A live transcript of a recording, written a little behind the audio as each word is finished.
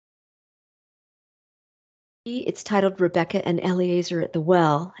It's titled Rebecca and Eliezer at the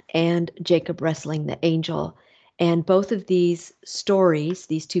Well and Jacob Wrestling the Angel. And both of these stories,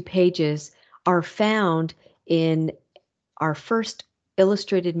 these 2 pages, are found in our first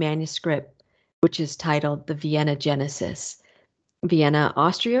illustrated manuscript, which is titled the Vienna Genesis. Vienna,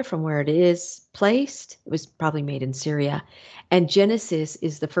 Austria, from where it is placed. It was probably made in Syria. And Genesis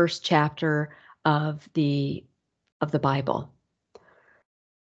is the first chapter of the Bible.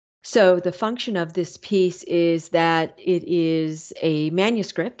 So the function of this piece is that it is a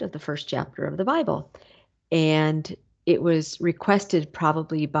manuscript of the first chapter of the Bible. And it was requested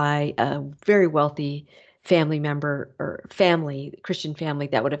probably by a very wealthy family member or family, Christian family,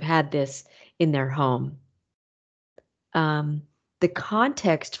 that would have had this in their home. The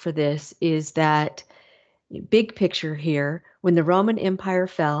context for this is that, big picture here, when the Roman Empire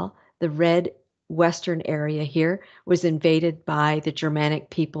fell, the red western area here was invaded by the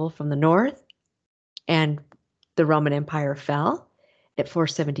Germanic people from the north, and the Roman Empire fell at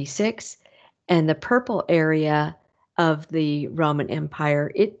 476. And the purple area of the Roman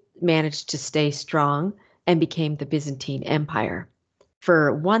Empire, it managed to stay strong and became the Byzantine Empire.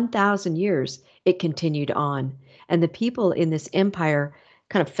 For 1,000 years, it continued on. And the people in this empire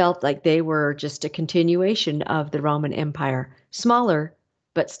kind of felt like they were just a continuation of the Roman Empire, smaller,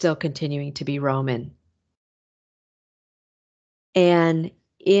 but still continuing to be Roman. And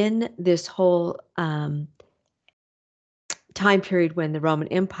in this whole time period when the Roman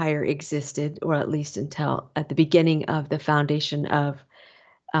Empire existed, or at least until at the beginning of the foundation of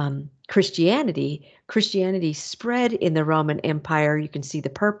Christianity spread in the Roman Empire. You can see the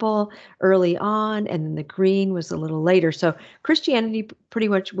purple early on, and then the green was a little later. So Christianity pretty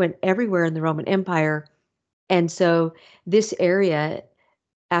much went everywhere in the Roman Empire. And so this area,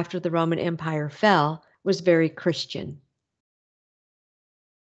 after the Roman Empire fell, was very Christian.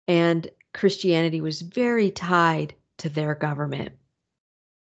 And Christianity was very tied to their government.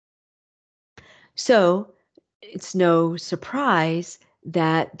 So it's no surprise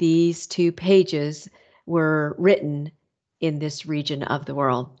that these 2 pages were written in this region of the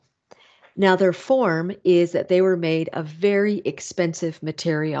world. Now, their form is that they were made of very expensive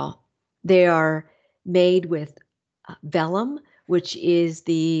material. They are made with vellum, which is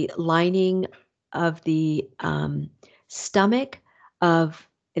the lining of the stomach of,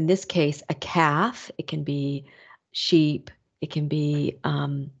 in this case, a calf. It can be sheep. It can be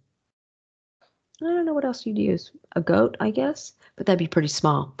I don't know what else you'd use. A goat, I guess, but that'd be pretty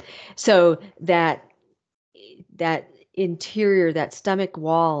small. So that interior, that stomach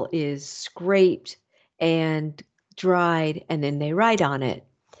wall is scraped and dried, and then they write on it.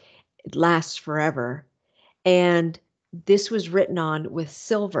 It lasts forever. And this was written on with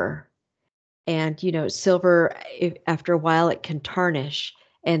silver. And, silver, after a while, it can tarnish.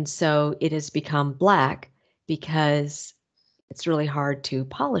 And so it has become black because it's really hard to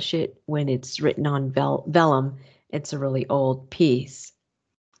polish it when it's written on vellum. It's a really old piece.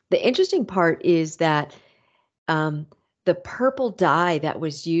 The interesting part is that the purple dye that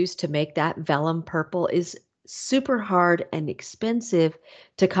was used to make that vellum purple is super hard and expensive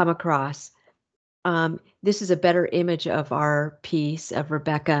to come across. This is a better image of our piece of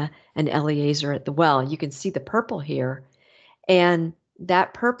Rebecca and Eliezer at the well. You can see the purple here. And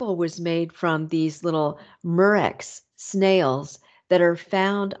that purple was made from these little murex snails that are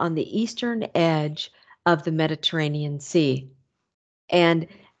found on the eastern edge of the Mediterranean Sea. And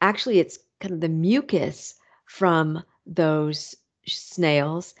actually, it's kind of the mucus from those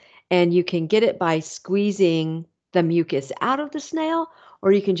snails. And you can get it by squeezing the mucus out of the snail,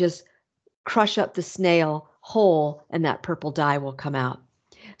 or you can just crush up the snail whole and that purple dye will come out.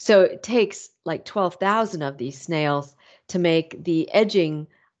 So it takes like 12,000 of these snails to make the edging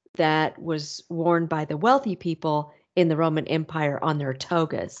that was worn by the wealthy people in the Roman Empire on their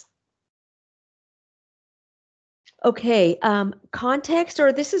togas. Okay, context,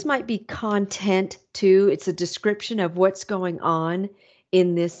 or might be content too. It's a description of what's going on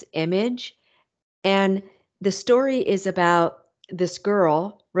in this image. And the story is about this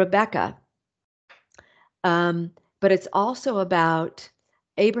girl, Rebecca. But it's also about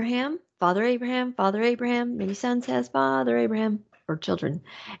Abraham, Father Abraham, Father Abraham. Many sons has Father Abraham, or children.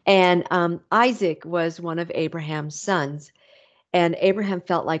 And Isaac was one of Abraham's sons. And Abraham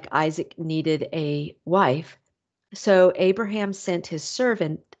felt like Isaac needed a wife. So Abraham sent his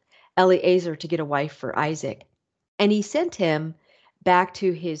servant Eliezer to get a wife for Isaac. And he sent him back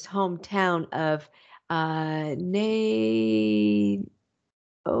to his hometown of oh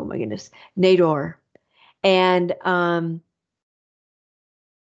my goodness, Nador. And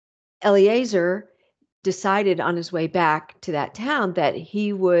Eliezer decided on his way back to that town that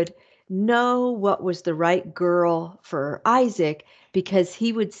he would know what was the right girl for Isaac, because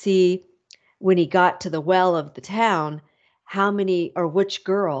he would see when he got to the well of the town how many or which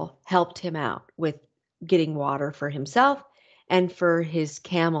girl helped him out with getting water for himself and for his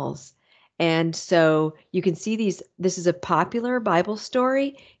camels. And so you can see this is a popular Bible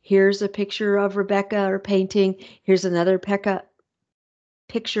story. Here's a picture of Rebecca or painting. Here's another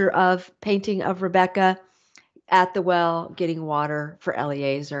picture of painting of Rebecca at the well getting water for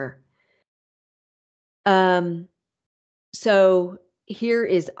Eliezer. Um, so here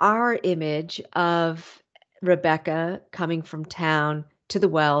is our image of Rebecca coming from town to the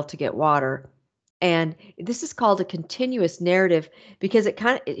well to get water. And this is called a continuous narrative because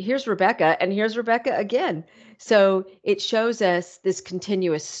here's Rebecca and here's Rebecca again. So it shows us this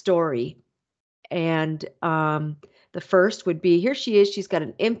continuous story. And the first would be here she is. She's got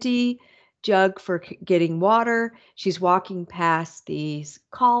an empty jug for getting water. She's walking past these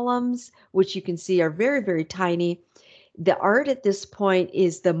columns, which you can see are very, very tiny. The art at this point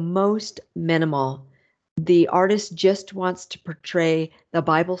is the most minimal. The artist just wants to portray the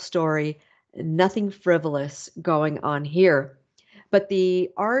Bible story, nothing frivolous going on here. But the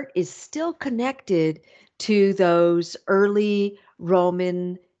art is still connected to those early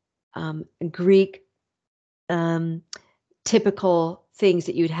Roman, Greek, um, typical things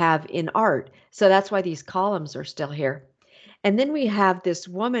that you'd have in art. So that's why these columns are still here. And then we have this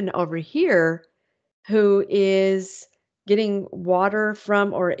woman over here who is getting water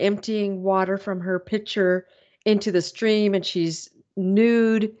from or emptying water from her pitcher into the stream, and she's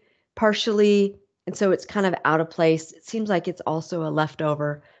nude partially. And so it's kind of out of place. It seems like it's also a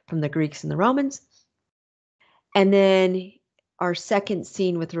leftover from the Greeks and the Romans. And then our second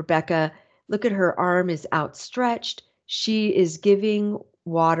scene with Rebecca, look at her arm is outstretched. She is giving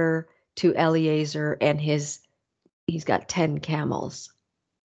water to Eliezer and he's got 10 camels.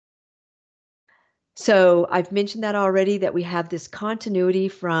 So I've mentioned that already, that we have this continuity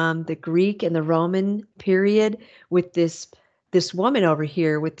from the Greek and the Roman period with this woman over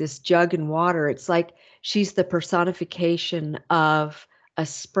here with this jug and water. It's like she's the personification of a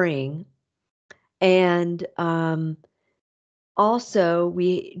spring. And also,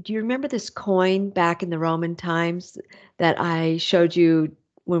 do you remember this coin back in the Roman times that I showed you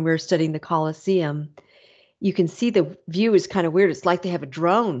when we were studying the Colosseum? You can see the view is kind of weird. It's like they have a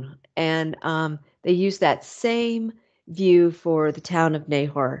drone, and they use that same view for the town of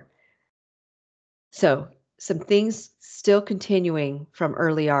Nahor. So some things still continuing from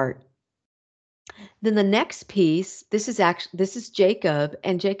early art. Then the next piece, this is Jacob,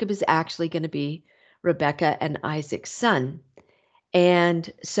 and Jacob is actually going to be Rebecca and Isaac's son.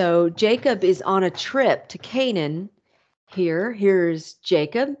 And so Jacob is on a trip to Canaan here. Here's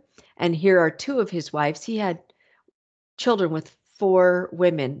Jacob, and here are two of his wives. He had children with 4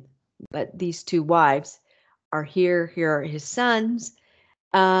 women, but these 2 wives are here. Here are his sons.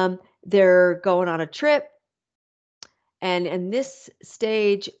 They're going on a trip. And in this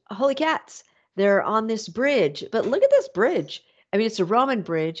stage, holy cats, they're on this bridge. But look at this bridge. I mean, it's a Roman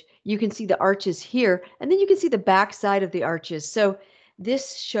bridge. You can see the arches here, and then you can see the back side of the arches. So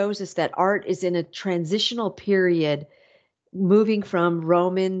this shows us that art is in a transitional period, moving from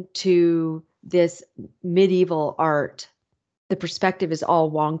Roman to this medieval art. The perspective is all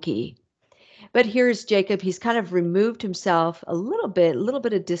wonky. But here's Jacob. He's kind of removed himself a little bit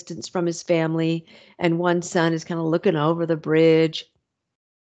of distance from his family, and one son is kind of looking over the bridge.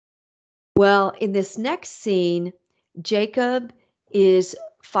 Well, in this next scene, Jacob is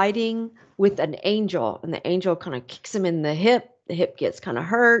fighting with an angel, and the angel kind of kicks him in the hip. The hip gets kind of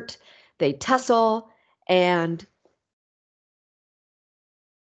hurt. They tussle, and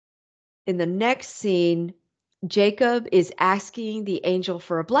in the next scene, Jacob is asking the angel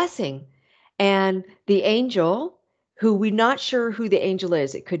for a blessing. And the angel, who we're not sure who the angel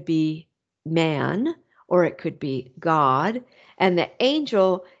is, it could be man or it could be God. And the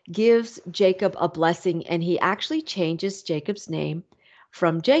angel gives Jacob a blessing, and he actually changes Jacob's name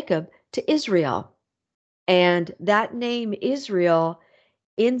from Jacob to Israel. And that name, Israel,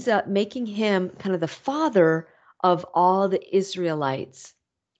 ends up making him kind of the father of all the Israelites,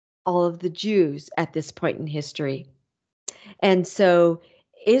 all of the Jews at this point in history. And so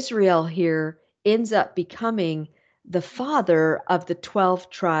Israel here ends up becoming the father of the 12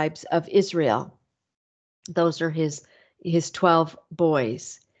 tribes of Israel. Those are his 12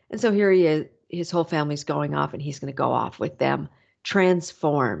 boys. And so here he is, his whole family's going off, and he's going to go off with them,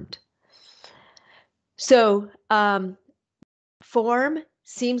 transformed. So form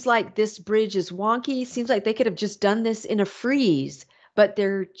seems like this bridge is wonky. Seems like they could have just done this in a freeze, but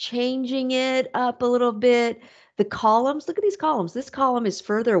they're changing it up a little bit. The columns, look at these columns. This column is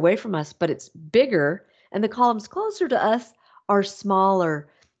further away from us, but it's bigger, and the columns closer to us are smaller.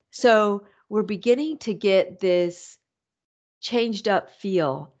 So we're beginning to get this changed up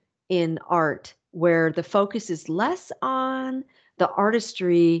feel in art where the focus is less on the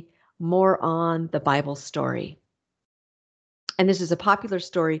artistry, more on the Bible story. And this is a popular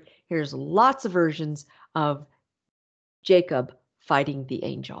story. Here's lots of versions of Jacob fighting the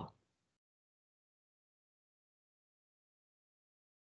angel.